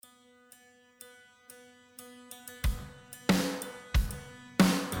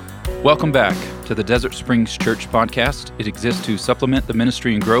Welcome back to the Desert Springs Church podcast. It exists to supplement the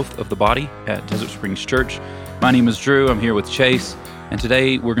ministry and growth of the body at Desert Springs Church. My name is Drew. I'm here with Chase, and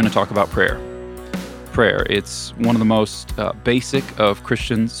today we're going to talk about prayer. Prayer, it's one of the most basic of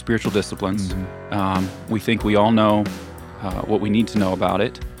Christian spiritual disciplines. We think we all know what we need to know about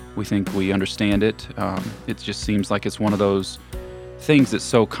it. We think we understand it. It just seems like it's one of those things that's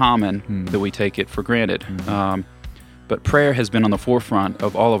so common that we take it for granted. But prayer has been on the forefront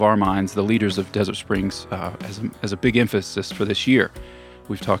of all of our minds, the leaders of Desert Springs, as a big emphasis for this year.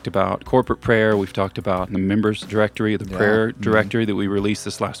 We've talked about corporate prayer. We've talked about the members directory, the prayer directory that we released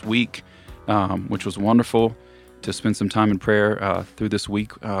this last week, which was wonderful to spend some time in prayer through this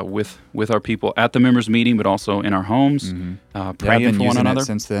week with our people at the members meeting, but also in our homes, praying for one another. It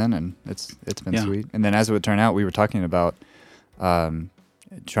since then, and it's been sweet. And then as it would turn out, we were talking about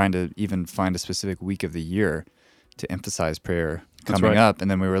trying to even find a specific week of the year to emphasize prayer coming up.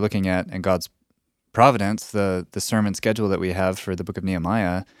 And then we were looking at, in God's providence, the sermon schedule that we have for the book of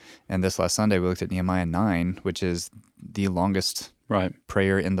Nehemiah. And this last Sunday, we looked at Nehemiah 9, which is the longest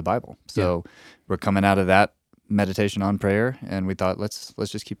prayer in the Bible. So we're coming out of that meditation on prayer, and we thought, let's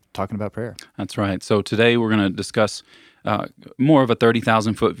just keep talking about prayer. That's right. So today we're going to discuss more of a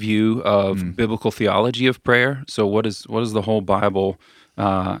 30,000-foot view of biblical theology of prayer. So what does the whole Bible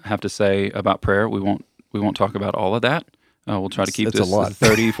have to say about prayer? We won't talk about all of that. We'll try to keep this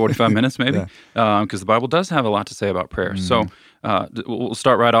 30, 45 minutes maybe, because the Bible does have a lot to say about prayer. So we'll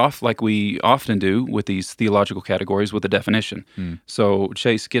start right off, like we often do with these theological categories, with a definition. So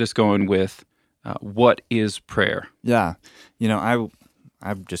Chase, get us going with what is prayer? Yeah.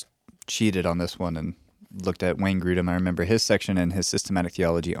 I've just cheated on this one and looked at Wayne Grudem. I remember his section in his systematic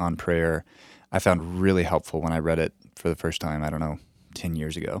theology on prayer I found really helpful when I read it for the first time, 10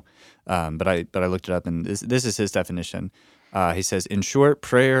 years ago. But I looked it up, and this is his definition. He says, in short,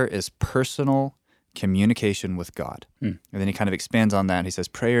 prayer is personal communication with God. And then he kind of expands on that. He says,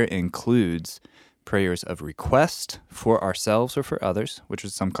 prayer includes prayers of request for ourselves or for others, which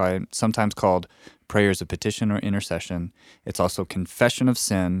is sometimes called prayers of petition or intercession. It's also confession of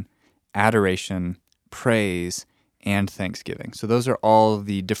sin, adoration, praise, and thanksgiving. So those are all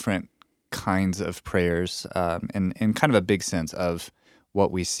the different kinds of prayers in kind of a big sense of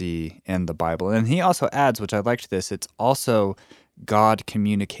what we see in the Bible. And he also adds, which I liked this, it's also God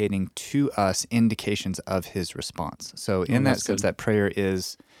communicating to us indications of his response. So in that sense, that prayer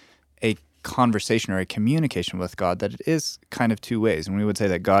is a conversation or a communication with God, that it is kind of two ways. And we would say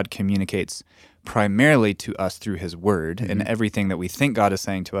that God communicates primarily to us through his word, and everything that we think God is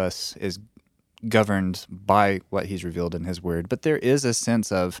saying to us is governed by what he's revealed in his word. But there is a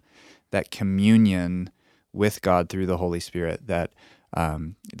sense of that communion with God through the Holy Spirit that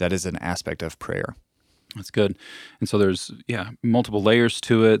is an aspect of prayer. That's good. And so there's, multiple layers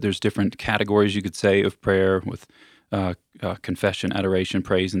to it. There's different categories, you could say, of prayer with confession, adoration,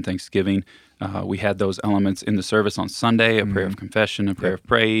 praise, and thanksgiving. We had those elements in the service on Sunday, a prayer of confession, a prayer of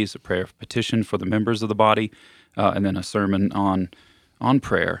praise, a prayer of petition for the members of the body, and then a sermon on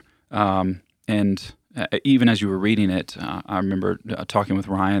prayer. And even as you were reading it, I remember talking with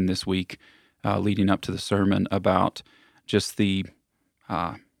Ryan this week leading up to the sermon about just the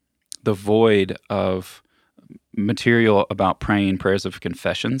void of material about praying prayers of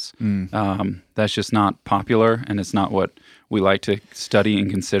confessions. That's just not popular, and it's not what we like to study and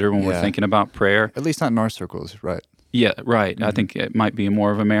consider when we're thinking about prayer. At least not in our circles, right? Yeah, right. I think it might be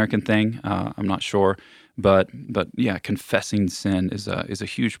more of an American thing. I'm not sure, but confessing sin is a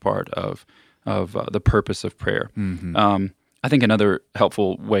huge part of the purpose of prayer. I think another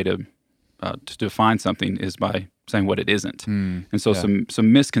helpful way to define something is by saying what it isn't. And so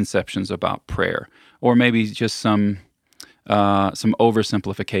some misconceptions about prayer, or maybe just some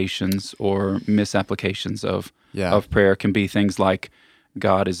oversimplifications or misapplications of prayer, can be things like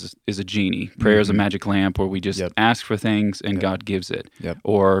God is a genie. Prayer is a magic lamp where we just ask for things and God gives it.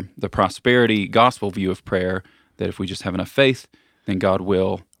 Or the prosperity gospel view of prayer, that if we just have enough faith, then God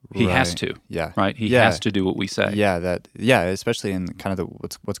will. He has to, right? He has to do what we say. Especially in kind of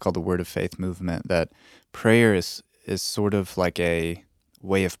what's called the word of faith movement, that prayer is sort of like a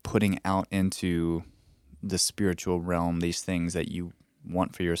way of putting out into the spiritual realm these things that you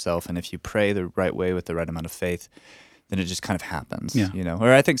want for yourself. And if you pray the right way with the right amount of faith, then it just kind of happens,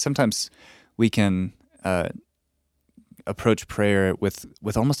 Or I think sometimes we can approach prayer with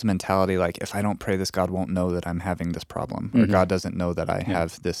almost a mentality like, if I don't pray this, God won't know that I'm having this problem, or God doesn't know that I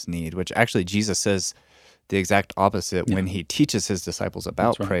have this need, which actually Jesus says the exact opposite when he teaches his disciples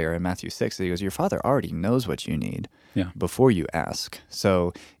about That's right. prayer in Matthew 6. He goes, your Father already knows what you need Yeah. before you ask.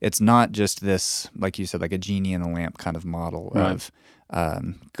 So it's not just this, like you said, like a genie in a lamp kind of model Right. of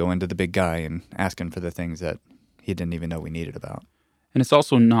going to the big guy and asking for the things that he didn't even know we needed about. And it's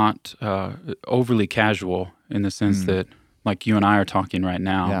also not overly casual in the sense that, like you and I are talking right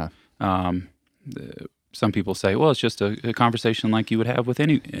now. Yeah. Some people say, "Well, it's just a conversation like you would have with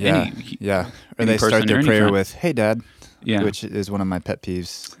any Or any they person start or their any prayer friend. with, "Hey, Dad," Yeah. which is one of my pet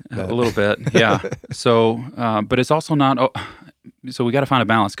peeves. A little bit, yeah. So, but it's also not. So we got to find a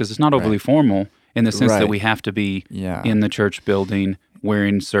balance because it's not overly formal in the sense that Right. we have to be Yeah. in the church building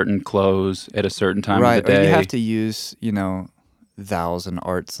wearing certain clothes at a certain time Right, of the or day. you have to use, thous and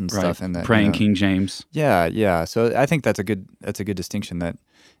arts and stuff in that. Praying King James. Yeah. So I think that's a good distinction that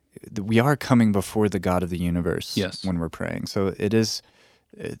we are coming before the God of the universe Yes. when we're praying. So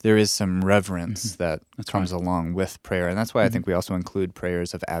there is some reverence that That's comes along with prayer, and that's why I think we also include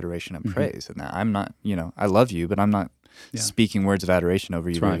prayers of adoration and praise. And that I'm not, I love you, but I'm not speaking words of adoration over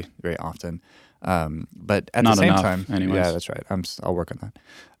you That's very, right. very often. But at Not the same enough, time, anyways. yeah, that's right. I'll work on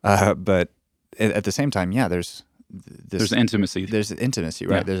that. But at the same time, there's There's intimacy. There's intimacy,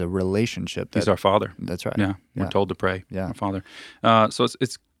 right? Yeah. There's a relationship. He's our Father. That's right. Yeah, we're told to pray. Yeah. Our Father. So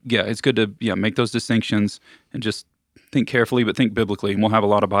it's good to make those distinctions and just think carefully, but think biblically. And we'll have a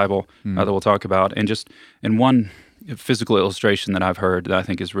lot of Bible that we'll talk about. And one physical illustration that I've heard that I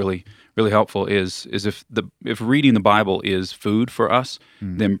think is really really helpful is if reading the Bible is food for us,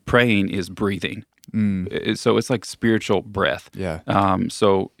 then praying is breathing. So it's like spiritual breath. Yeah.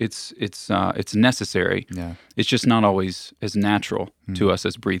 So it's necessary. Yeah. It's just not always as natural to us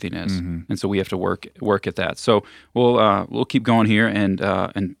as breathing is, and so we have to work at that. So we'll keep going here and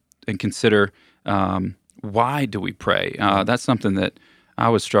consider why do we pray? That's something that I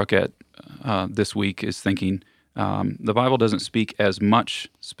was struck at this week is thinking the Bible doesn't speak as much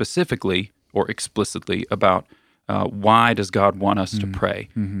specifically or explicitly about why does God want us to pray.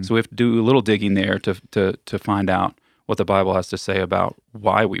 So we have to do a little digging there to find out what the Bible has to say about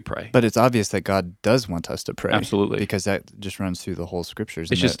why we pray. But it's obvious that God does want us to pray. Absolutely. Because that just runs through the whole scriptures.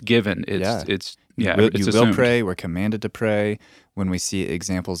 It's and just given. It's you it's will assumed. pray. We're commanded to pray. When we see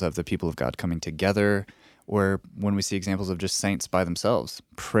examples of the people of God coming together, or when we see examples of just saints by themselves,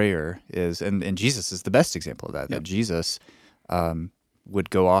 prayer is, and Jesus is the best example of that. That Jesus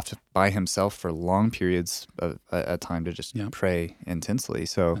would go off by himself for long periods of a time to just pray intensely.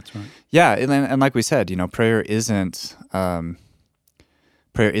 So, That's right. yeah, and like we said, prayer isn't a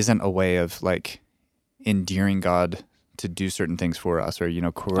way of like endearing God to do certain things for us, or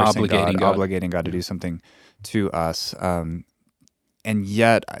coercing obligating God to do something to us. And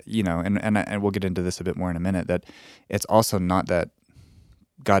yet, and we'll get into this a bit more in a minute, that it's also not that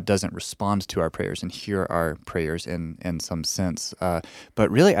God doesn't respond to our prayers and hear our prayers in some sense. But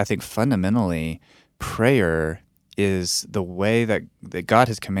really, I think fundamentally, prayer is the way that God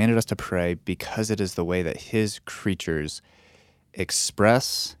has commanded us to pray because it is the way that his creatures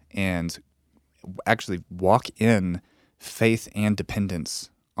express and actually walk in faith and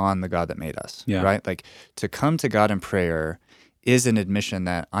dependence on the God that made us, right? Like, to come to God in prayer is an admission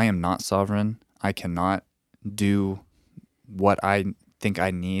that I am not sovereign. I cannot do what I think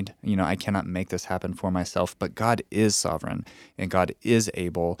I need. I cannot make this happen for myself, but God is sovereign and God is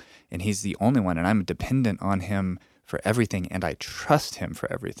able, and he's the only one, and I'm dependent on him for everything, and I trust him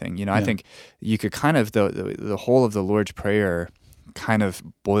for everything. I think you could kind of, the whole of the Lord's Prayer kind of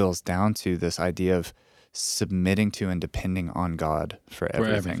boils down to this idea of submitting to and depending on God for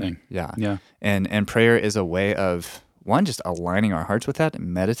everything. Yeah. And prayer is a way of, one, just aligning our hearts with that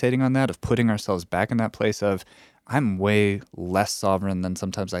and meditating on that, of putting ourselves back in that place of, I'm way less sovereign than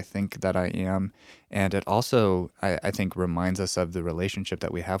sometimes I think that I am. And it also, I think, reminds us of the relationship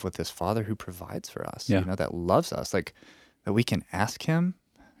that we have with this Father who provides for us, that loves us, like that we can ask him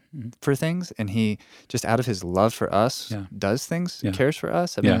for things, and he just out of his love for us does things, cares for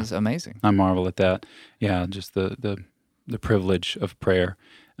us. I mean, it's amazing. I marvel at that. Yeah, just the privilege of prayer.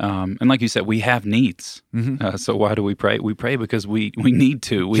 And like you said, we have needs. So why do we pray? We pray because we need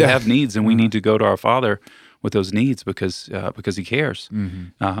to. We have needs, and we need to go to our Father with those needs because he cares,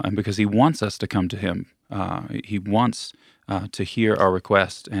 and because he wants us to come to him. He wants to hear our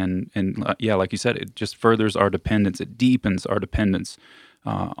request, and like you said, it just furthers our dependence. It deepens our dependence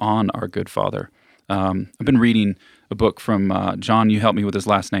on our good Father. I've been reading a book from John. You help me with his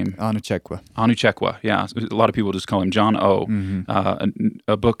last name. Onwuchekwa. Yeah, a lot of people just call him John O.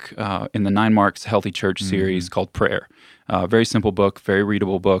 A book in the 9 Marks Healthy Church series called Prayer. Very simple book, very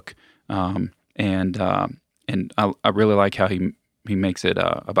readable book, and I really like how he he makes it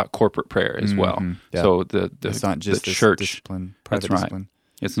about corporate prayer as well. Yeah. So the It's not just the this church discipline, private That's right. discipline.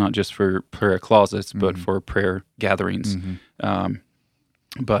 It's not just for prayer closets, but for prayer gatherings.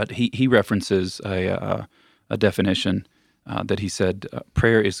 But he references a definition that he said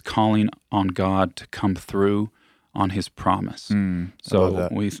prayer is calling on God to come through on His promise. So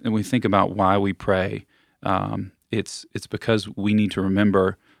we think about why we pray. It's because we need to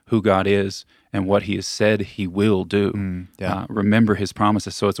remember who God is and what He has said He will do. Remember His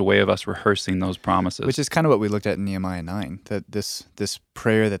promises. So it's a way of us rehearsing those promises. Which is kind of what we looked at in Nehemiah 9, that this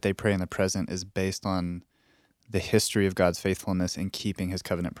prayer that they pray in the present is based on the history of God's faithfulness in keeping His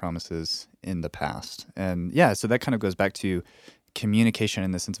covenant promises in the past. And so that kind of goes back to communication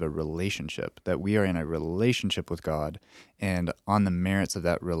in the sense of a relationship, that we are in a relationship with God, and on the merits of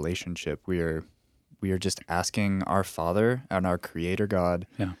that relationship, we are just asking our Father and our Creator God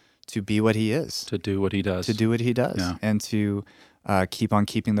to be what He is. To do what He does. And to keep on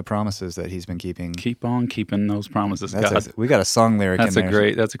keeping the promises that He's been keeping. Keep on keeping those promises, God. We got a song lyric in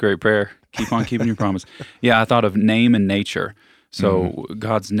there. That's a great prayer. Keep on keeping your promise. I thought of name and nature. So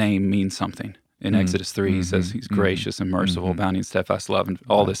God's name means something. In Exodus 3, He says He's gracious and merciful, abounding in steadfast love, and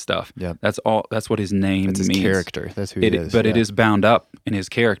all this stuff. That's what His name means. That's His character. That's who He is. But it is bound up in His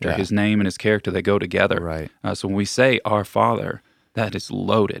character. His name and His character, they go together. Right. So when we say Our Father, that is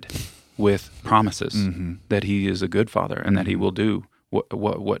loaded with promises that He is a good Father and that He will do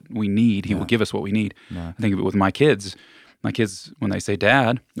what we need. He will give us what we need. I think of it with my kids. My kids, when they say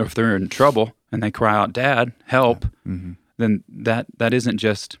Dad, or if they're in trouble and they cry out, Dad, help, then that isn't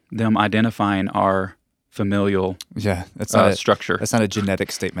just them identifying our familial structure. That's not a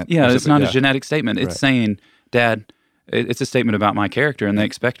genetic statement. It's not a genetic statement. It's saying, Dad, it's a statement about my character, and they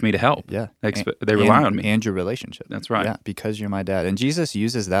expect me to help. They rely on me. And your relationship. That's right. Yeah, because you're my dad. And Jesus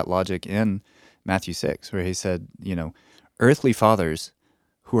uses that logic in Matthew 6, where He said, earthly fathers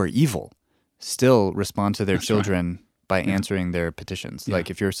who are evil still respond to their children by answering their petitions. Like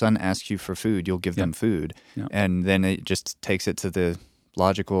if your son asks you for food, you'll give them food. And then it just takes it to the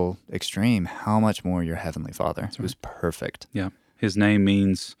logical extreme. How much more your heavenly Father, who's perfect. His name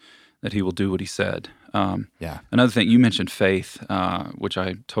means that He will do what He said. Another thing, you mentioned faith, which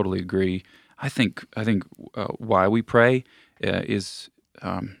I totally agree. I think why we pray is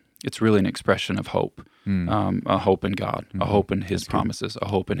it's really an expression of hope. A hope in God, a hope in His promises, a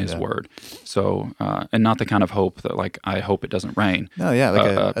hope in His Word. So, and not the kind of hope that, like, I hope it doesn't rain. No,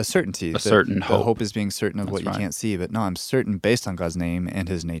 like a certainty. A certain hope. The hope is being certain of what you can't see. But no, I'm certain based on God's name and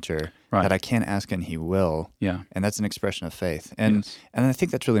His nature that I can ask and He will. And that's an expression of faith. And I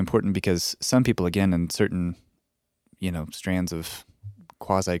think that's really important because some people, again, in certain, strands of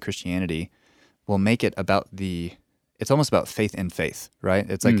quasi-Christianity will make it about it's almost about faith in faith, right?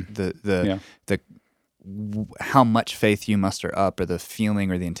 It's like the how much faith you muster up, or the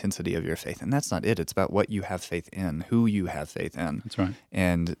feeling or the intensity of your faith. And that's not it. It's about what you have faith in, who you have faith in. That's right.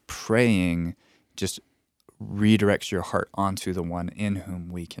 And praying just redirects your heart onto the one in whom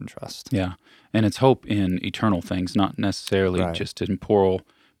we can trust. Yeah. And it's hope in eternal things, not necessarily just in temporal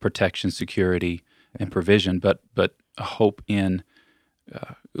protection, security, and provision, but a hope in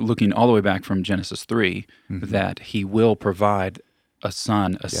looking all the way back from Genesis 3, that He will provide a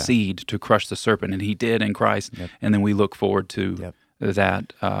son, a seed to crush the serpent, and He did in Christ. And then we look forward to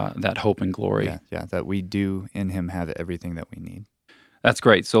that hope and glory. That we do in Him have everything that we need. That's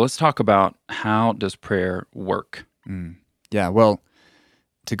great. So let's talk about, how does prayer work? Well,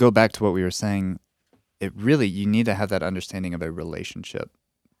 to go back to what we were saying, you need to have that understanding of a relationship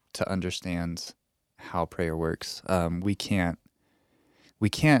to understand how prayer works. We can't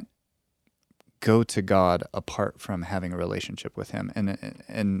go to God apart from having a relationship with Him.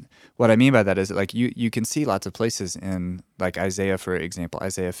 And what I mean by that is, like, you can see lots of places in, like, Isaiah, for example.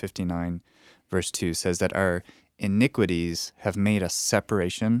 Isaiah 59 verse 2 says that our iniquities have made a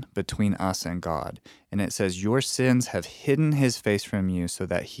separation between us and God. And it says, your sins have hidden His face from you so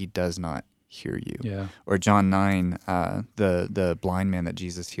that He does not hear you. Or John 9, the blind man that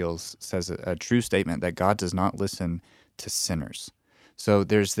Jesus heals says a true statement that God does not listen to sinners. So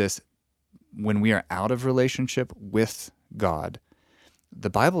there's this, when we are out of relationship with God, the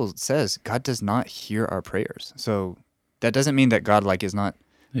Bible says God does not hear our prayers. So that doesn't mean that God, like, is not...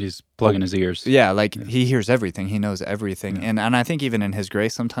 He's plugging His ears. He hears everything. He knows everything. And I think even in His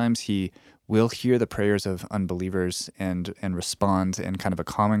grace, sometimes He will hear the prayers of unbelievers and respond in kind of a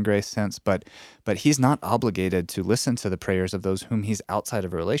common grace sense, but He's not obligated to listen to the prayers of those whom He's outside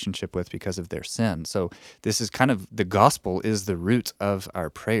of a relationship with because of their sin. So this is kind of, the gospel is the root of our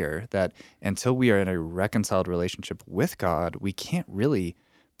prayer, that until we are in a reconciled relationship with God, we can't really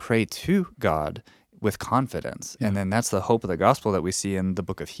pray to God with confidence. And then that's the hope of the gospel that we see in the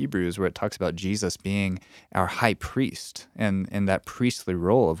book of Hebrews, where it talks about Jesus being our high priest and that priestly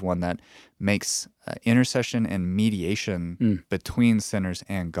role of one that makes intercession and mediation between sinners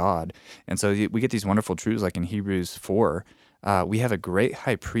and God. And so we get these wonderful truths like in Hebrews 4. We have a great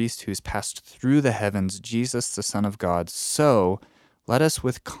high priest who's passed through the heavens, Jesus, the Son of God. So let us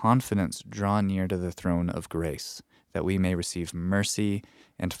with confidence draw near to the throne of grace, that we may receive mercy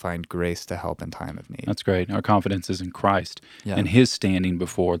and find grace to help in time of need. That's great. Our confidence is in Christ and His standing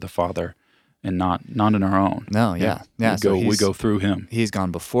before the Father, and not in our own. No, yeah. We go through Him. He's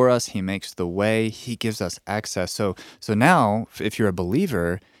gone before us. He makes the way. He gives us access. So now, if you're a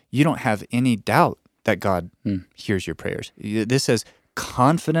believer, you don't have any doubt that God hears your prayers. This says,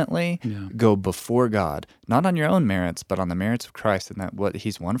 confidently go before God, not on your own merits, but on the merits of Christ and that what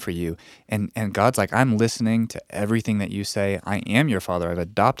He's won for you. And God's like, I'm listening to everything that you say. I am your Father. I've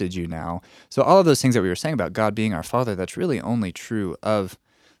adopted you now. So all of those things that we were saying about God being our Father, that's really only true of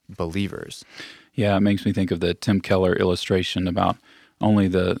believers. Yeah, it makes me think of the Tim Keller illustration about only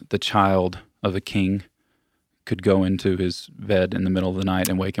the child of a king could go into his bed in the middle of the night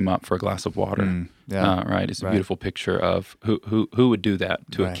and wake him up for a glass of water. Right? It's a beautiful picture of who would do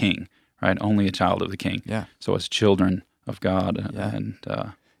that to a king, right? Only a child of the king. Yeah. So as children of God and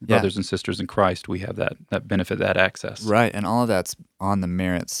brothers and sisters in Christ, we have that benefit, that access. Right, and all of that's on the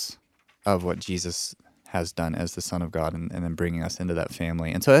merits of what Jesus has done as the Son of God and then bringing us into that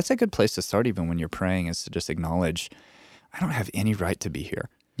family. And so that's a good place to start even when you're praying, is to just acknowledge, I don't have any right to be here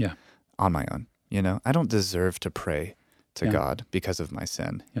on my own. I don't deserve to pray to God because of my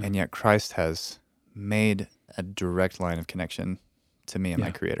sin. And yet Christ has made a direct line of connection to me and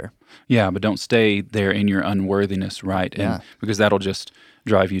my Creator. Yeah, but don't stay there in your unworthiness, right? And because that'll just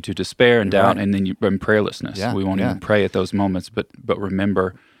drive you to despair and doubt, and then and prayerlessness. Yeah, we won't even pray at those moments, but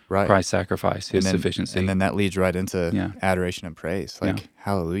remember Christ's sacrifice, His sufficiency. And then that leads right into adoration and praise. Like,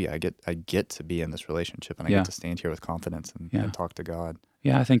 hallelujah, I get to be in this relationship, and I get to stand here with confidence and talk to God.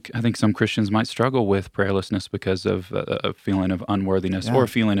 Yeah, I think some Christians might struggle with prayerlessness because of a feeling of unworthiness or a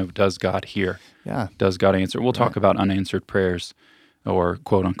feeling of, does God hear? Yeah. Does God answer? We'll talk about unanswered prayers or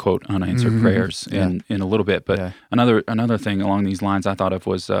quote unquote unanswered prayers in a little bit. But another thing along these lines I thought of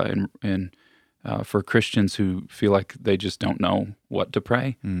was for Christians who feel like they just don't know what to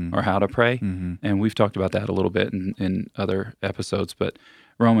pray or how to pray. And we've talked about that a little bit in other episodes, but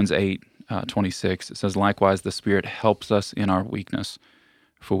Romans 8:26, it says, likewise, the Spirit helps us in our weakness,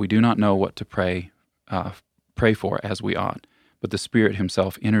 for we do not know what to pray for as we ought, but the Spirit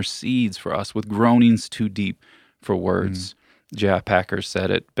Himself intercedes for us with groanings too deep for words. J.I. Packer said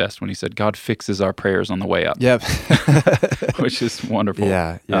it best when he said, God fixes our prayers on the way up. Yep. Which is wonderful.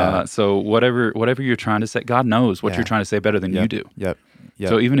 Yeah. So whatever you're trying to say, God knows what you're trying to say better than you do. Yep.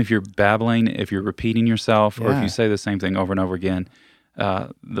 So even if you're babbling, if you're repeating yourself, or if you say the same thing over and over again,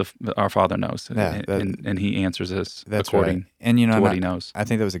 our Father knows, and He answers us according to what He knows. I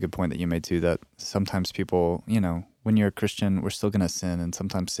think that was a good point that you made too, that sometimes people, when you're a Christian, we're still going to sin, and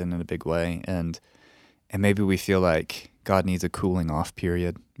sometimes sin in a big way, and maybe we feel like God needs a cooling off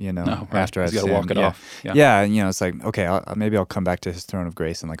period, after I've sinned. He's got to walk it off. Yeah, it's like, okay, maybe I'll come back to His throne of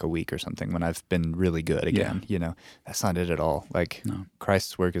grace in like a week or something when I've been really good again. That's not it at all. Like,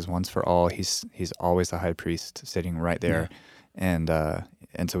 Christ's work is once for all. He's always the high priest sitting right there. And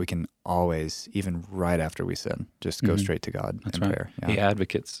so we can always, even right after we sin, just go straight to God in prayer. Yeah. He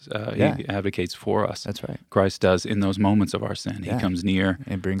advocates. He advocates for us. That's right. Christ does in those moments of our sin. He comes near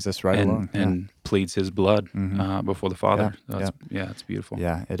and brings us right along and pleads His blood before the Father. It's beautiful.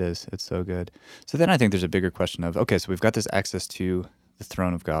 Yeah, it is. It's so good. So then I think there's a bigger question of, okay, so we've got this access to the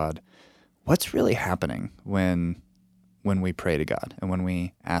throne of God. What's really happening when we pray to God and when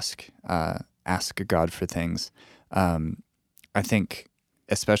we ask God for things? I think,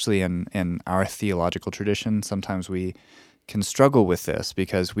 especially in our theological tradition, sometimes we can struggle with this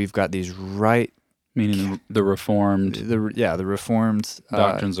because we've got these meaning the Reformed, the Reformed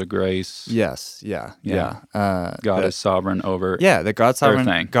doctrines of grace. Yes, God is sovereign over. That God's sovereign.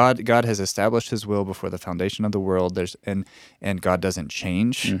 Everything. God has established His will before the foundation of the world. And God doesn't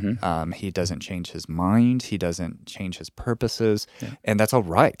change. He doesn't change His mind. He doesn't change His purposes, and that's all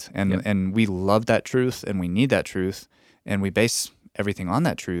right. And we love that truth, and we need that truth, and we base everything on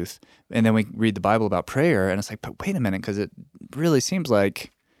that truth. And then we read the Bible about prayer, and it's like, but wait a minute, because it really seems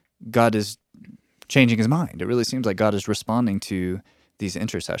like God is changing His mind. It really seems like God is responding to these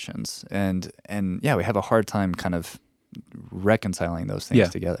intercessions. And we have a hard time kind of reconciling those things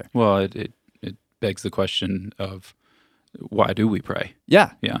together. Well, it begs the question of, why do we pray?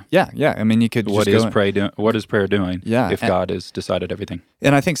 Yeah. Yeah. Yeah. I mean, you could What just is what is prayer doing? Yeah, If God has decided everything.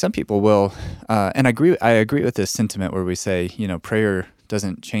 And I think some people will, and I agree with this sentiment where we say, prayer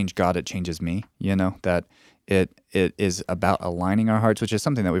doesn't change God, it changes me, that it is about aligning our hearts, which is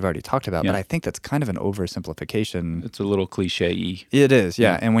something that we've already talked about, Yeah. but I think that's kind of an oversimplification. It's a little cliche-y. It is,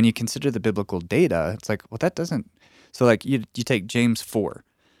 yeah. Yeah. And when you consider the biblical data, it's like, well, that doesn't, so like you take James 4,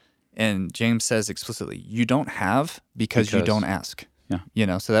 and James says explicitly, you don't have because you don't ask.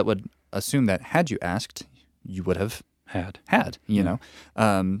 Yeah. So that would assume that had you asked, you would have Had.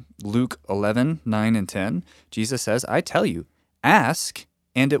 Luke 11, 9 and 10, Jesus says, I tell you, ask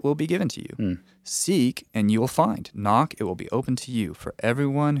and it will be given to you. Seek and you will find. Knock, it will be open to you. For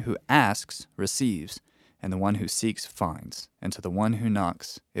everyone who asks receives, and the one who seeks finds. And to the one who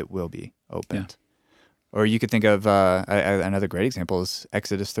knocks, it will be opened. Or you could think of another great example is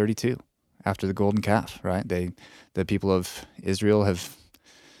Exodus 32, after the golden calf, right? The people of Israel have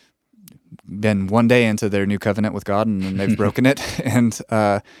been one day into their new covenant with God, and they've broken it, and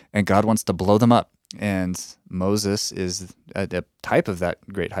God wants to blow them up. And Moses is a type of that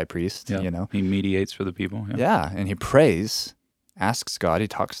great high priest. Yeah. He mediates for the people. Yeah, and he prays, asks God, he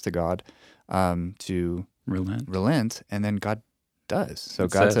talks to God to relent, and then God does. So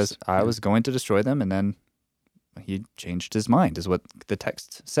God says, I was going to destroy them, and then he changed his mind, is what the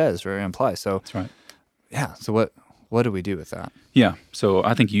text says or implies. So That's right. Yeah. So what do we do with that? Yeah. So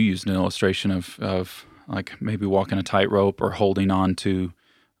I think you used an illustration of like maybe walking a tightrope or holding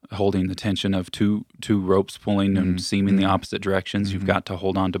the tension of two ropes pulling in seemingly opposite directions. You've got to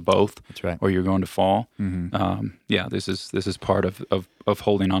hold on to both. That's right. Or you're going to fall. This is part of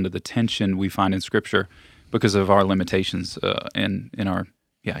holding on to the tension we find in Scripture because of our limitations in our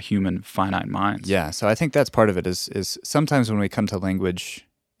human finite minds. Yeah. So I think that's part of it is sometimes when we come to language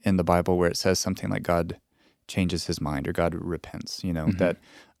in the Bible where it says something like God changes his mind or God repents, that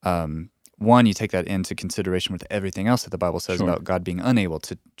one, you take that into consideration with everything else that the Bible says about God being unable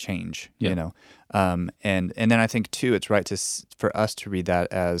to change, and then I think too, it's right for us to read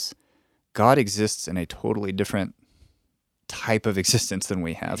that as God exists in a totally different type of existence than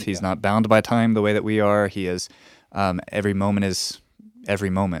we have. He's not bound by time the way that we are. He is, every moment is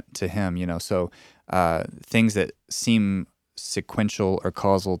every moment to him, so things that seem sequential or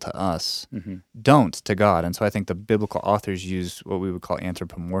causal to us don't to God. And so I think the biblical authors use what we would call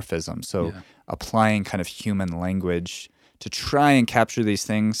anthropomorphism. So applying kind of human language to try and capture these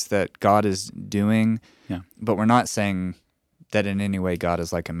things that God is doing. Yeah. But we're not saying that in any way God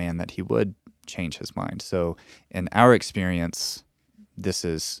is like a man, that he would change his mind. So in our experience, this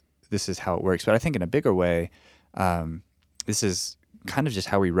is how it works. But I think in a bigger way, this is kind of just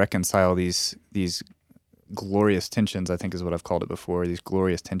how we reconcile these glorious tensions, I think is what I've called it before, these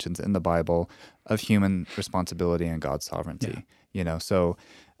glorious tensions in the Bible of human responsibility and God's sovereignty. So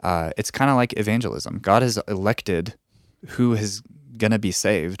it's kind of like evangelism. God has elected who is going to be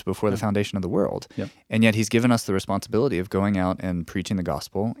saved before the foundation of the world. And yet he's given us the responsibility of going out and preaching the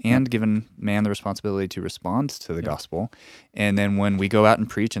gospel and given man the responsibility to respond to the gospel. And then when we go out and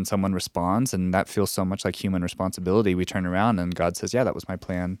preach and someone responds and that feels so much like human responsibility, we turn around and God says, yeah, that was my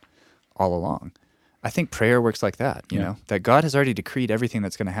plan all along. I think prayer works like that, you know, that God has already decreed everything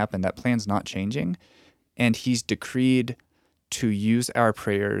that's going to happen. That plan's not changing. And he's decreed to use our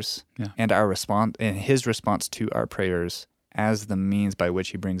prayers and our response and his response to our prayers as the means by which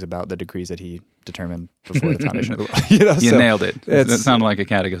he brings about the decrees that he determined before the foundation of the world. You nailed it. That sounded like a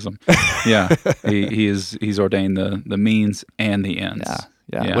catechism. He's ordained the means and the ends.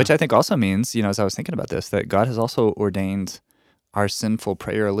 Yeah. Which I think also means, as I was thinking about this, that God has also ordained our sinful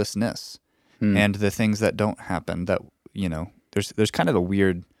prayerlessness. And the things that don't happen, that, there's kind of a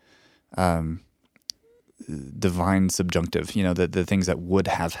weird divine subjunctive, the things that would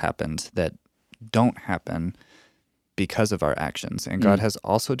have happened that don't happen because of our actions. And God has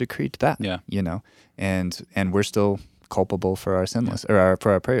also decreed that, and we're still culpable for our sinless or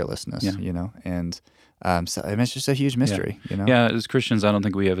for our prayerlessness, and so it's just a huge mystery, Yeah, as Christians, I don't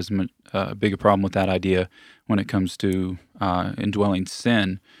think we have as big a problem with that idea when it comes to indwelling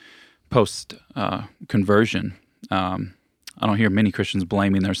sin. Post conversion, I don't hear many Christians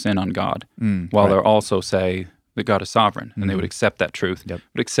blaming their sin on God, while they also say that God is sovereign, and they would accept that truth, would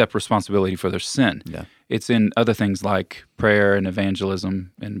accept responsibility for their sin. It's in other things like prayer and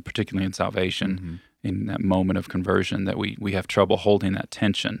evangelism, and particularly in salvation, in that moment of conversion, that we have trouble holding that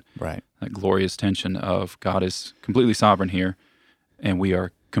tension, that glorious tension of God is completely sovereign here, and we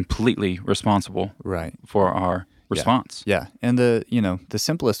are completely responsible for our response. Yeah. And the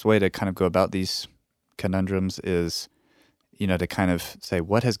simplest way to kind of go about these conundrums is, to kind of say,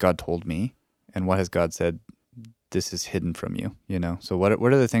 what has God told me and what has God said this is hidden from you, you know? So what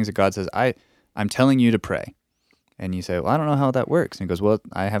are the things that God says, I'm telling you to pray? And you say, well, I don't know how that works. And he goes, well,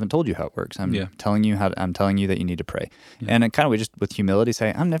 I haven't told you how it works. I'm telling you that you need to pray. Yeah. And we just with humility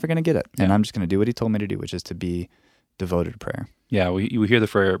say, I'm never going to get it. And I'm just going to do what he told me to do, which is to be devoted to prayer. Yeah, we hear the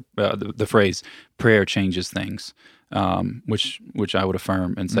phrase, prayer changes things, which I would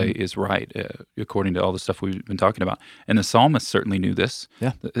affirm and say is right, according to all the stuff we've been talking about. And the psalmist certainly knew this.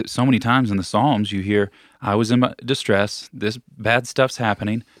 Yeah. So many times in the Psalms you hear, I was in distress, this bad stuff's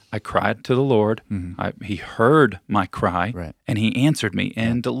happening, I cried to the Lord, he heard my cry, right. and he answered me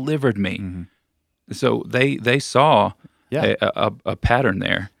and delivered me. So they saw a pattern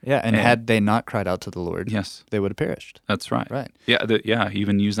there. Yeah, and had they not cried out to the Lord, yes, they would have perished. That's right. Right. Yeah, he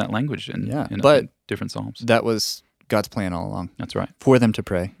even used that language in different Psalms. That was God's plan all along. That's right. For them to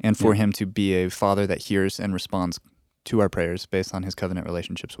pray and for him to be a father that hears and responds to our prayers based on his covenant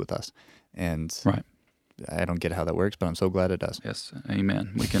relationships with us. And right. I don't get how that works, but I'm so glad it does. Yes,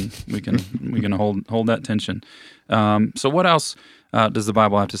 amen. We can hold that tension. So what else does the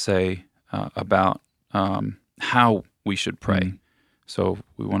Bible have to say about how we should pray? So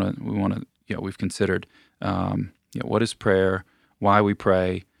we want to we've considered what is prayer, why we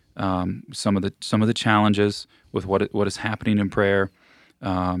pray, some of the challenges with what is happening in prayer,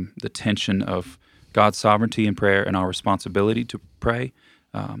 the tension of God's sovereignty in prayer and our responsibility to pray.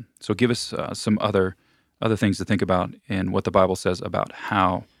 So give us some other things to think about in what the Bible says about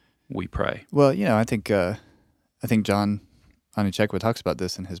how we pray. Well, I think John Onechekwa talks about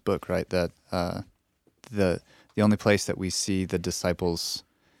this in his book, right? That the only place that we see the disciples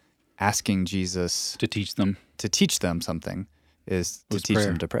asking Jesus to teach them something is to teach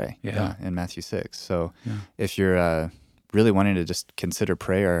them to pray. Yeah. In Matthew 6. So if you're really wanting to just consider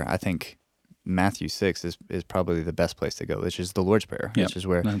prayer, I think Matthew 6 is probably the best place to go, which is the Lord's Prayer, which is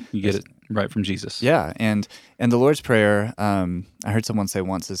where you get it right from Jesus. Yeah, and the Lord's Prayer, I heard someone say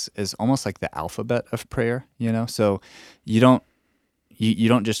once, is almost like the alphabet of prayer. So you don't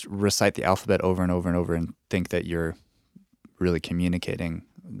just recite the alphabet over and over and over and think that you're really communicating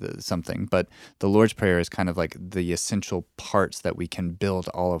something, but the Lord's Prayer is kind of like the essential parts that we can build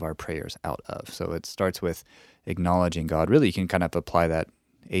all of our prayers out of. So it starts with acknowledging God. Really, you can kind of apply that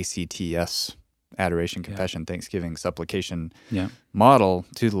ACTS, adoration, confession, thanksgiving, supplication model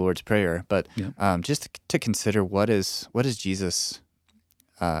to the Lord's Prayer. But just to consider what is Jesus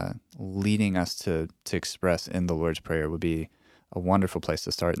leading us to express in the Lord's Prayer would be a wonderful place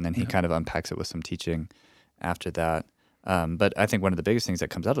to start. And then he kind of unpacks it with some teaching after that. But I think one of the biggest things that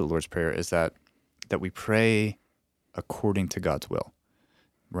comes out of the Lord's Prayer is that we pray according to God's will.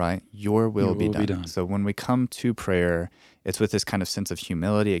 Right? Your will be done. So when we come to prayer, it's with this kind of sense of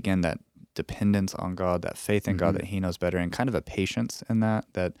humility, again, that dependence on God, that faith in God that he knows better, and kind of a patience in that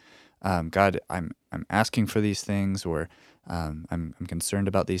God, I'm asking for these things, or I'm concerned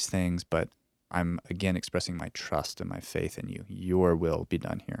about these things, but I'm, again, expressing my trust and my faith in you. Your will be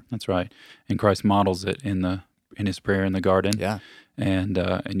done here. That's right. And Christ models it in his prayer in the garden. Yeah. And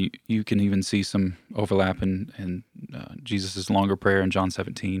you can even see some overlap in Jesus' longer prayer in John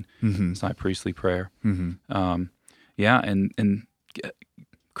 17, his high priestly prayer. And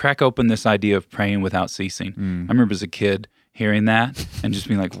crack open this idea of praying without ceasing. I remember as a kid hearing that and just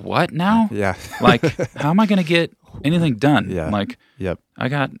being like, what now? Yeah. Like, how am I going to get anything done? Yeah. Like, I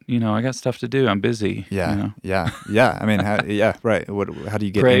got stuff to do. I'm busy. Yeah. Yeah. I mean, right. How do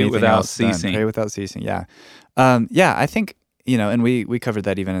you get pray anything without else ceasing? Done? Pray without ceasing. Yeah. I think, and we covered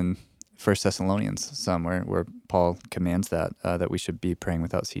that even in 1 Thessalonians some where Paul commands that we should be praying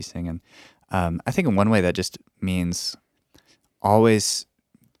without ceasing. And I think in one way that just means always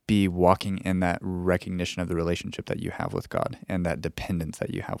be walking in that recognition of the relationship that you have with God and that dependence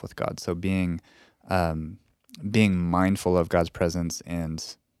that you have with God. So being mindful of God's presence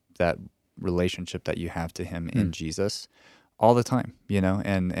and that relationship that you have to him in Jesus all the time,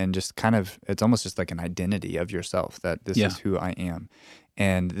 and just kind of, it's almost just like an identity of yourself that this is who I am.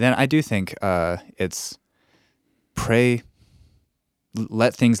 And then I do think it's pray,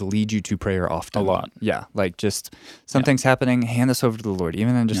 let things lead you to prayer often. A lot. Yeah, like just something's happening, hand this over to the Lord,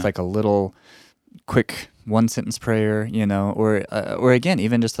 even in just like a little quick one-sentence prayer, or again,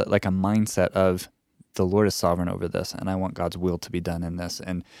 even just like a mindset of the Lord is sovereign over this, and I want God's will to be done in this,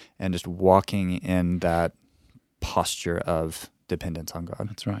 and just walking in that posture of dependence on God.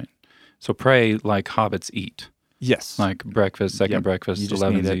 That's right. So pray like hobbits eat. Yes. Like breakfast, second breakfast,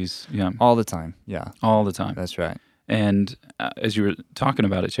 11sies. Yeah. All the time. Yeah. All the time. That's right. And as you were talking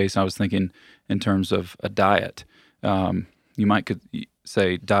about it, Chase, I was thinking in terms of a diet. You could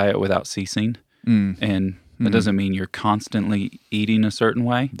say diet without ceasing. And that doesn't mean you're constantly eating a certain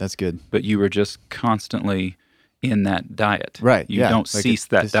way. That's good. But you were just constantly in that diet. Right. You don't cease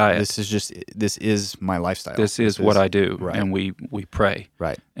that diet. This is my lifestyle. This is what I do. Right. And we pray.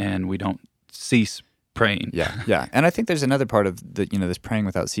 Right. And we don't cease praying. Yeah. Yeah. And I think there's another part of this praying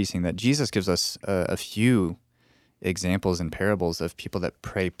without ceasing that Jesus gives us a few examples and parables of people that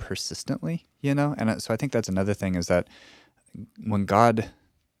pray persistently, And so I think that's another thing is that when God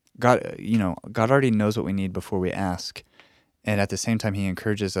already knows what we need before we ask. And at the same time, he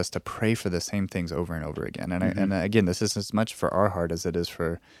encourages us to pray for the same things over and over again. And again, this is as much for our heart as it is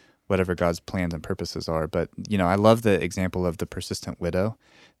for whatever God's plans and purposes are. But, I love the example of the persistent widow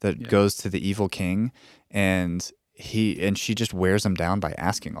that goes to the evil king, and she just wears him down by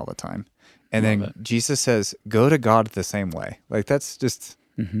asking all the time. And then Jesus says, go to God the same way. Like, that's just,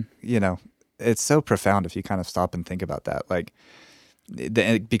 it's so profound if you kind of stop and think about that. Like,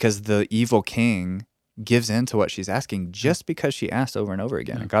 because the evil king gives in to what she's asking just because she asked over and over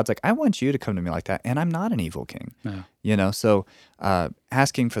again. Yeah. And God's like, I want you to come to me like that, and I'm not an evil king. Yeah. So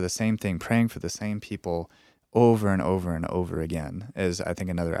asking for the same thing, praying for the same people over and over and over again is, I think,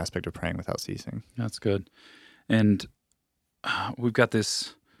 another aspect of praying without ceasing. That's good. And we've got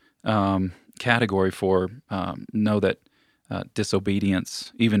this category for know that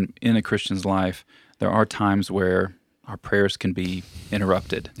disobedience, even in a Christian's life, there are times where our prayers can be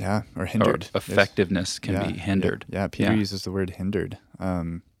interrupted. Yeah, or hindered. Or effectiveness can be hindered. Yeah, Peter uses the word hindered.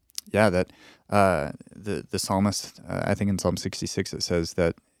 The psalmist, I think in Psalm 66, it says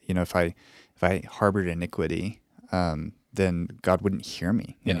that, if I harbored iniquity, then God wouldn't hear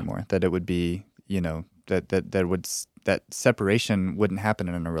me anymore. That it would be, that separation wouldn't happen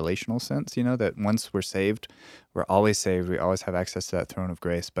in a relational sense, that once we're saved, we're always saved. We always have access to that throne of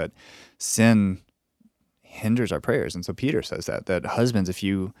grace. But sin hinders our prayers. And so Peter says that husbands, if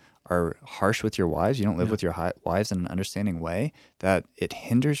you are harsh with your wives, you don't live with your wives in an understanding way, that it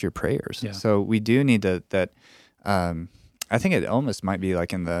hinders your prayers. Yeah. So we do need I think it almost might be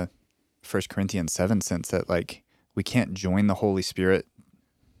like in the 1 Corinthians 7 sense that like we can't join the Holy Spirit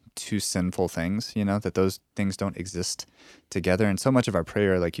to sinful things, that those things don't exist together. And so much of our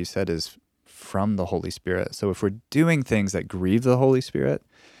prayer, like you said, is from the Holy Spirit. So if we're doing things that grieve the Holy Spirit,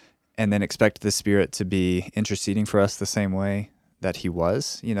 and then expect the Spirit to be interceding for us the same way that he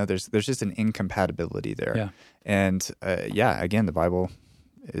was, there's just an incompatibility there. Yeah. And again, the Bible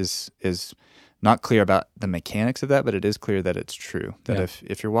is not clear about the mechanics of that, but it is clear that it's true. That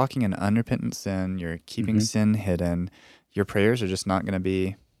if you're walking in unrepentant sin, you're keeping sin hidden, your prayers are just not going to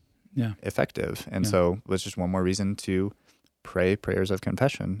be effective. And so it's just one more reason to pray prayers of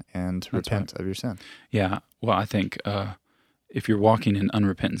confession and repent of your sin. Yeah. Well, I think if you're walking in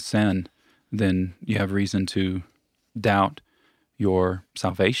unrepentant sin, then you have reason to doubt your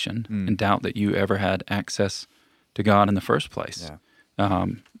salvation and doubt that you ever had access to God in the first place. Yeah.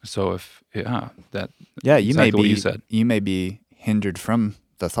 So if you exactly may be what you said. You may be hindered from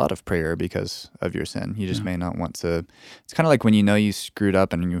the thought of prayer because of your sin. You just may not want to. It's kind of like when you screwed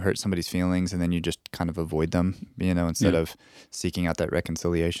up and you hurt somebody's feelings, and then you just kind of avoid them, instead of seeking out that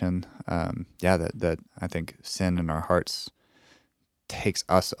reconciliation. That I think sin in our hearts takes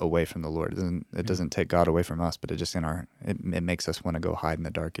us away from the Lord. It doesn't take God away from us, but it just it makes us want to go hide in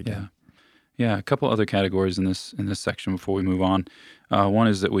the dark again. Yeah. A couple other categories in this section before we move on. One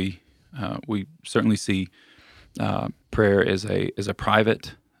is that we certainly see prayer is a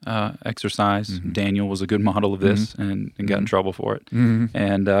private exercise. Mm-hmm. Daniel was a good model of this and got in trouble for it. Mm-hmm.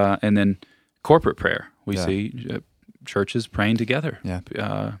 And then corporate prayer. We see churches praying together.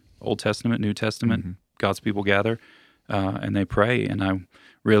 Yeah. Old Testament, New Testament, God's people gather. And they pray, and I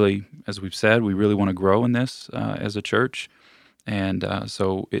really, as we've said, we really want to grow in this as a church, and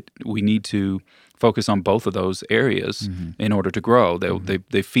so we need to focus on both of those areas in order to grow.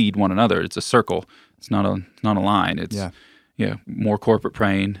 They feed one another. It's a circle. It's not a line. It's more corporate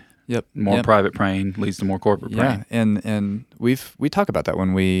praying. Yep. More private praying leads to more corporate praying. Yeah, and we talk about that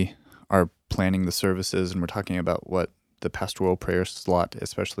when we are planning the services, and we're talking about what the pastoral prayer slot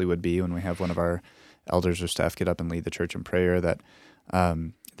especially would be when we have one of our elders or staff get up and lead the church in prayer, that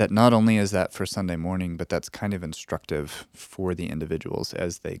not only is that for Sunday morning, but that's kind of instructive for the individuals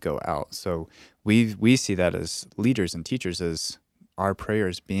as they go out. So we see that as leaders and teachers as our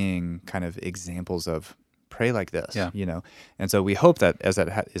prayers being kind of examples of pray like this, And so we hope that as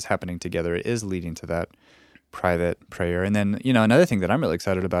that is happening together, it is leading to that private prayer. And then, another thing that I'm really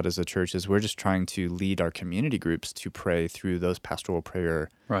excited about as a church is we're just trying to lead our community groups to pray through those pastoral prayer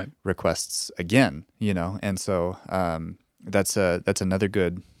requests again, And so that's another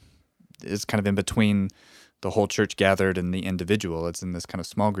good, it's kind of in between the whole church gathered and the individual. It's in this kind of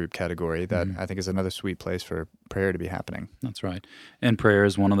small group category that I think is another sweet place for prayer to be happening. That's right. And prayer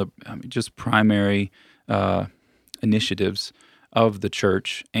is one of the just primary initiatives of the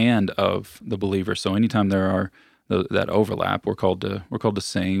church and of the believer. So anytime there are that overlap, we're called to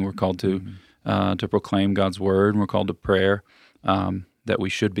sing, we're called to proclaim God's word, and we're called to prayer. That we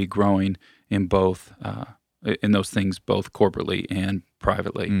should be growing in both in those things, both corporately and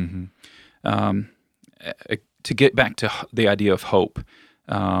privately. To get back to the idea of hope,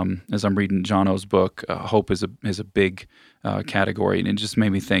 as I'm reading John O's book, hope is a big category, and it just made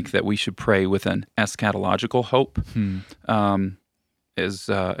me think that we should pray with an eschatological hope,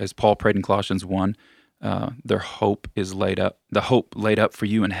 as Paul prayed in Colossians 1. Their hope is laid up. The hope laid up for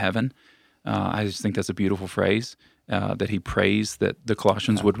you in heaven. I just think that's a beautiful phrase that he prays that the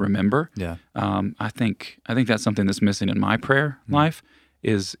Colossians would remember. Yeah. I think that's something that's missing in my prayer life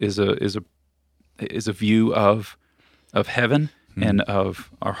is a view of heaven and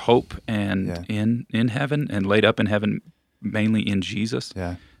of our hope and in heaven and laid up in heaven, mainly in Jesus.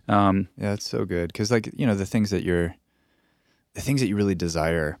 Yeah. It's so good because the things that you really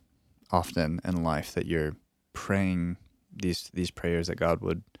desire often in life, that you're praying these prayers that God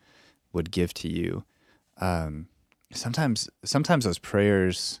would give to you. Sometimes those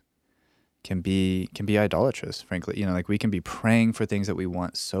prayers can be idolatrous, frankly. We can be praying for things that we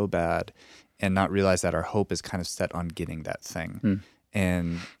want so bad and not realize that our hope is kind of set on getting that thing.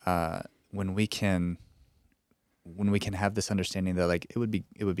 And when we can have this understanding that it would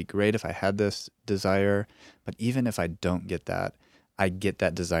be great if I had this desire, but even if I don't get that, I get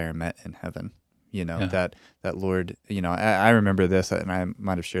that desire met in heaven. That Lord, I remember this, and I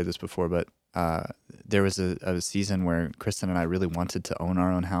might have shared this before, but there was a season where Kristen and I really wanted to own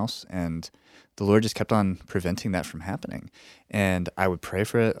our own house, and the Lord just kept on preventing that from happening. And I would pray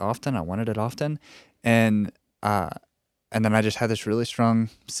for it often. I wanted it often. And then I just had this really strong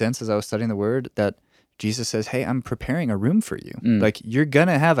sense as I was studying the Word that Jesus says, hey, I'm preparing a room for you. You're going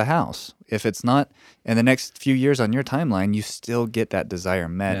to have a house. If it's not in the next few years on your timeline, you still get that desire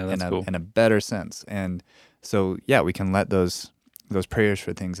met in a better sense. And so, we can let those prayers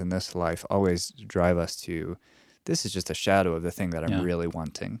for things in this life always drive us to, this is just a shadow of the thing that I'm really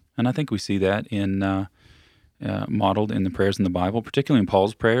wanting. And I think we see that in modeled in the prayers in the Bible, particularly in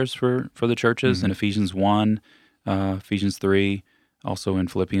Paul's prayers for the churches in Ephesians 1, Ephesians 3, also in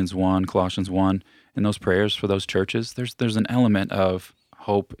Philippians 1, Colossians 1. In those prayers for those churches, there's an element of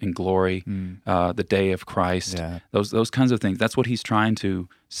hope and glory, the day of Christ, those kinds of things. That's what he's trying to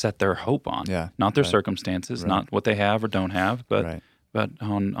set their hope on, not their circumstances, not what they have or don't have, but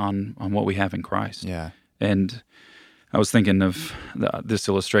on what we have in Christ. And I was thinking of this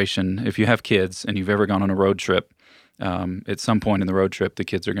illustration. If you have kids and you've ever gone on a road trip, at some point in the road trip, the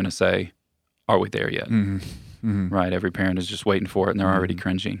kids are going to say, "Are we there yet?" Right? Every parent is just waiting for it, and they're already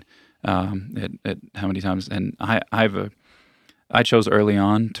cringing. At how many times? And I chose early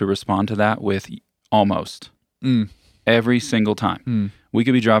on to respond to that with almost every single time. We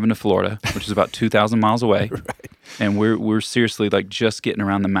could be driving to Florida, which is about 2,000 miles away, and we're seriously just getting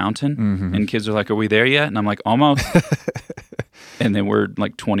around the mountain, and kids are like, "Are we there yet?" And I'm like, "Almost." And then we're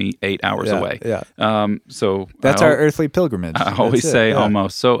 28 hours away. So that's our earthly pilgrimage. I always say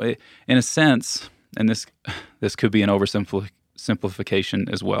almost. So in a sense, and this could be an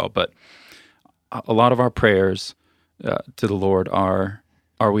oversimplification as well, but a lot of our prayers to the Lord are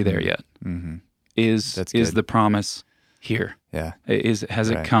we there yet? Is the promise here? Has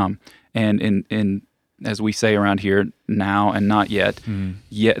it come? And in as we say around here, now and not yet.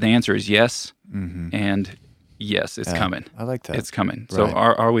 The answer is yes, and yes, it's coming. I like that. It's coming. So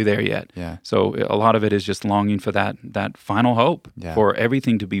are we there yet? So a lot of it is just longing for that final hope, for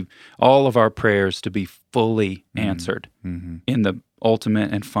everything to be, all of our prayers to be fully answered in the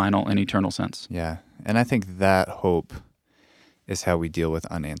ultimate and final and eternal sense. And I think that hope is how we deal with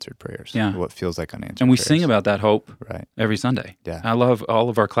unanswered prayers. What feels like unanswered And we prayers. sing about that hope every Sunday. I love all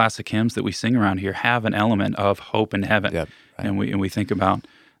of our classic hymns that we sing around here have an element of hope in heaven. And we think about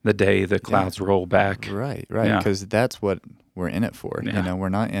the day the clouds roll back. Right. Because that's what we're in it for. We're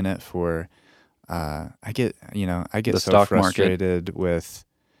not in it for. I get the so frustrated with.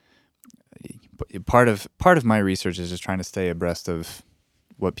 Part of my research is just trying to stay abreast of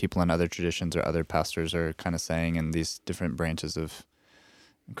what people in other traditions or other pastors are kind of saying in these different branches of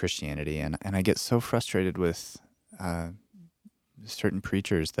Christianity, and I get so frustrated with certain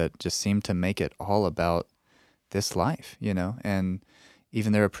preachers that just seem to make it all about this life, and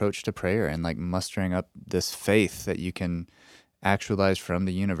even their approach to prayer and mustering up this faith that you can actualize from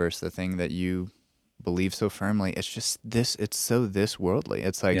the universe, the thing that you believe so firmly. It's just it's so this worldly.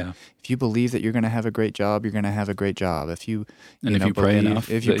 It's if you believe that you're going to have a great job, you're going to have a great job. If you pray enough,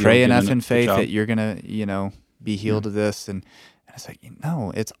 if you pray enough in faith that you're going to be healed of this, and it's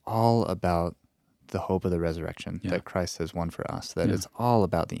no, it's all about the hope of the resurrection that Christ has won for us, that Yeah. it's all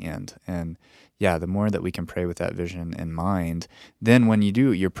about the end. And the more that we can pray with that vision in mind, then when you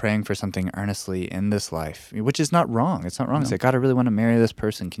do, you're praying for something earnestly in this life, which is not wrong. It's not wrong to say, God, I really want to marry this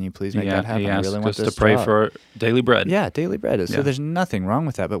person. Can you please make that happen? He I asks really want us this to pray job. for daily bread. Yeah, daily bread. So there's nothing wrong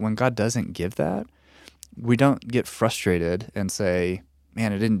with that. But when God doesn't give that, we don't get frustrated and say,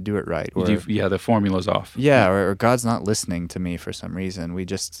 man, I didn't do it right. Or The formula's off. or God's not listening to me for some reason.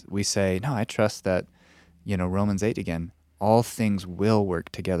 We say, no, I trust that, Romans 8 again, all things will work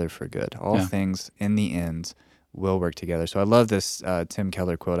together for good. All things in the end will work together. So I love this Tim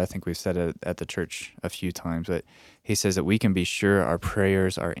Keller quote. I think we've said it at the church a few times, but he says that we can be sure our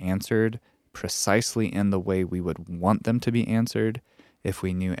prayers are answered precisely in the way we would want them to be answered if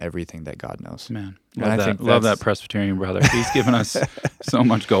we knew everything that God knows. Man, love that Presbyterian brother. He's given us so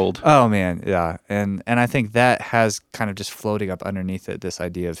much gold. Oh man, yeah, and I think that has kind of just floating up underneath it this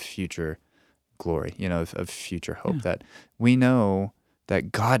idea of future glory, of future hope, that we know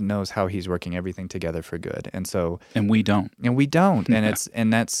that God knows how He's working everything together for good, and we don't, and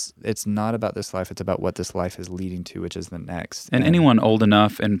it's not about this life; it's about what this life is leading to, which is the next. And anyone old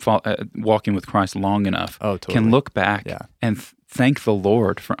enough and walking with Christ long enough can look back and thank the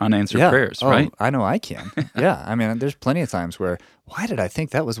Lord for unanswered prayers, right? I know I can. Yeah. I mean, there's plenty of times where, why did I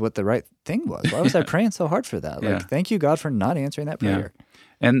think that was what the right thing was? Why was I praying so hard for that? Thank you, God, for not answering that prayer. Yeah.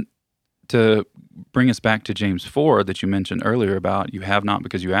 And to bring us back to James 4 that you mentioned earlier about you have not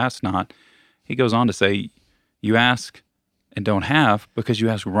because you ask not, he goes on to say, you ask and don't have because you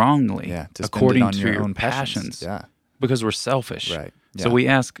ask wrongly, according to your own passions. Because we're selfish. Right. Yeah. So we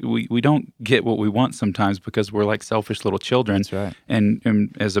ask, we don't get what we want sometimes because we're like selfish little children. That's right.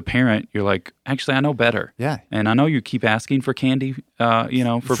 And as a parent, you're like, actually, I know better. Yeah. And I know you keep asking for candy,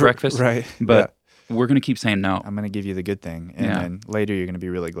 for breakfast. Right. But we're going to keep saying no. I'm going to give you the good thing. And then later you're going to be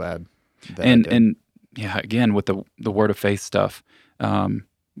really glad. Again, with the word of faith stuff,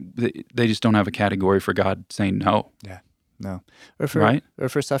 they just don't have a category for God saying no. Yeah. No. Or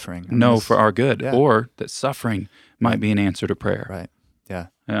for suffering. No, for our good. Yeah. Or that suffering might be an answer to prayer. Right. Yeah.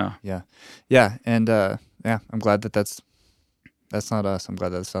 Yeah. Yeah. Yeah. And I'm glad that's not us. I'm glad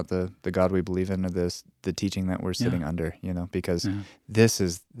that's not the God we believe in or the teaching that we're sitting under, because this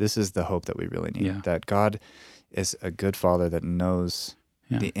is the hope that we really need. Yeah. That God is a good Father that knows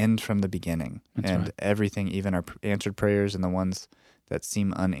the end from the beginning. That's everything, even our answered prayers and the ones that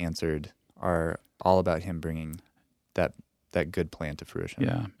seem unanswered, are all about Him bringing that good plan to fruition.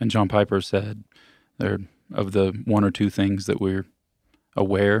 Yeah. And John Piper said of the one or two things that we're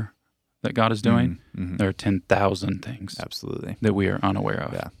aware that God is doing, there are 10,000 things that we are unaware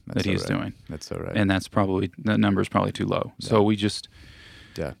of that He is doing. That's so right. And that number is probably too low. Yeah. So we just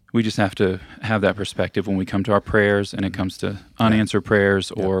have to have that perspective when we come to our prayers and it comes to unanswered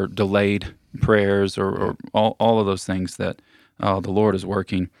prayers or delayed prayers or all of those things that the Lord is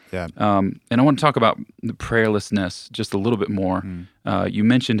working. Yeah. And I want to talk about the prayerlessness just a little bit more. You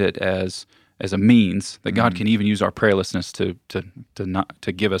mentioned it as a means that God can even use our prayerlessness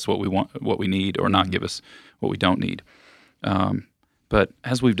to give us what we want, what we need, or not give us what we don't need. But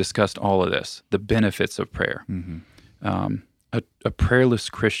as we've discussed all of this, the benefits of prayer, a prayerless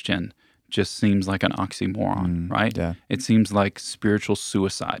Christian just seems like an oxymoron, right? Yeah. It seems like spiritual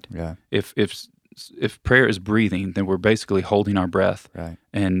suicide. Yeah. If prayer is breathing, then we're basically holding our breath. Right.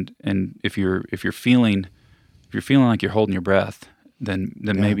 And if you're feeling like you're holding your breath, then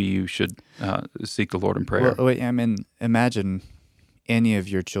maybe you should seek the Lord in prayer. Well, wait, I mean, imagine any of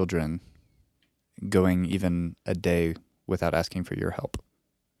your children going even a day without asking for your help,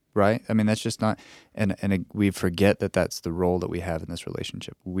 right? I mean, that's just not, and we forget that that's the role that we have in this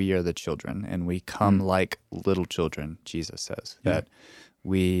relationship. We are the children, and we come like little children, Jesus says. That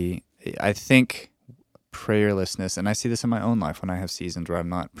I think prayerlessness, and I see this in my own life when I have seasons where I'm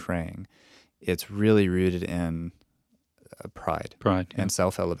not praying, it's really rooted in pride and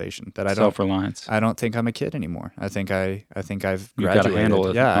self-elevation. That self-reliance. I don't think I'm a kid anymore. I think I've graduated. You've got to handle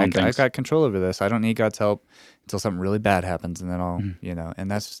it. Yeah, I've got control over this. I don't need God's help until something really bad happens, and then I'll, and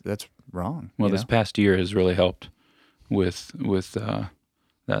that's wrong. Well, this past year has really helped with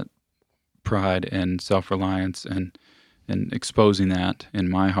that pride and self-reliance and exposing that in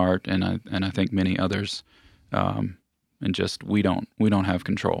my heart, and I think many others, and just we don't have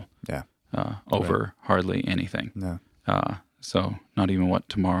control. Yeah. Over hardly anything. No. So not even what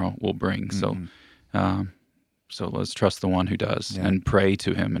tomorrow will bring. Mm-hmm. So let's trust the one who does and pray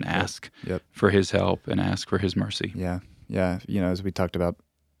to Him and ask for His help and ask for His mercy. Yeah. Yeah. As we talked about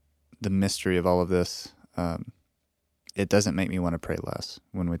the mystery of all of this, it doesn't make me want to pray less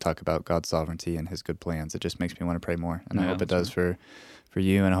when we talk about God's sovereignty and his good plans. It just makes me want to pray more. And I hope it does for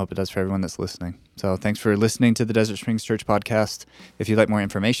you, and I hope it does for everyone that's listening. So thanks for listening to the Desert Springs Church podcast. If you'd like more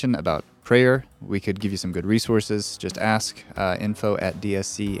information about prayer, we could give you some good resources. Just ask,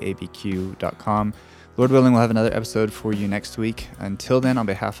 info@dscabq.com. Lord willing, we'll have another episode for you next week. Until then, on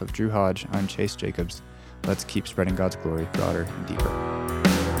behalf of Drew Hodge, I'm Chase Jacobs. Let's keep spreading God's glory broader and deeper.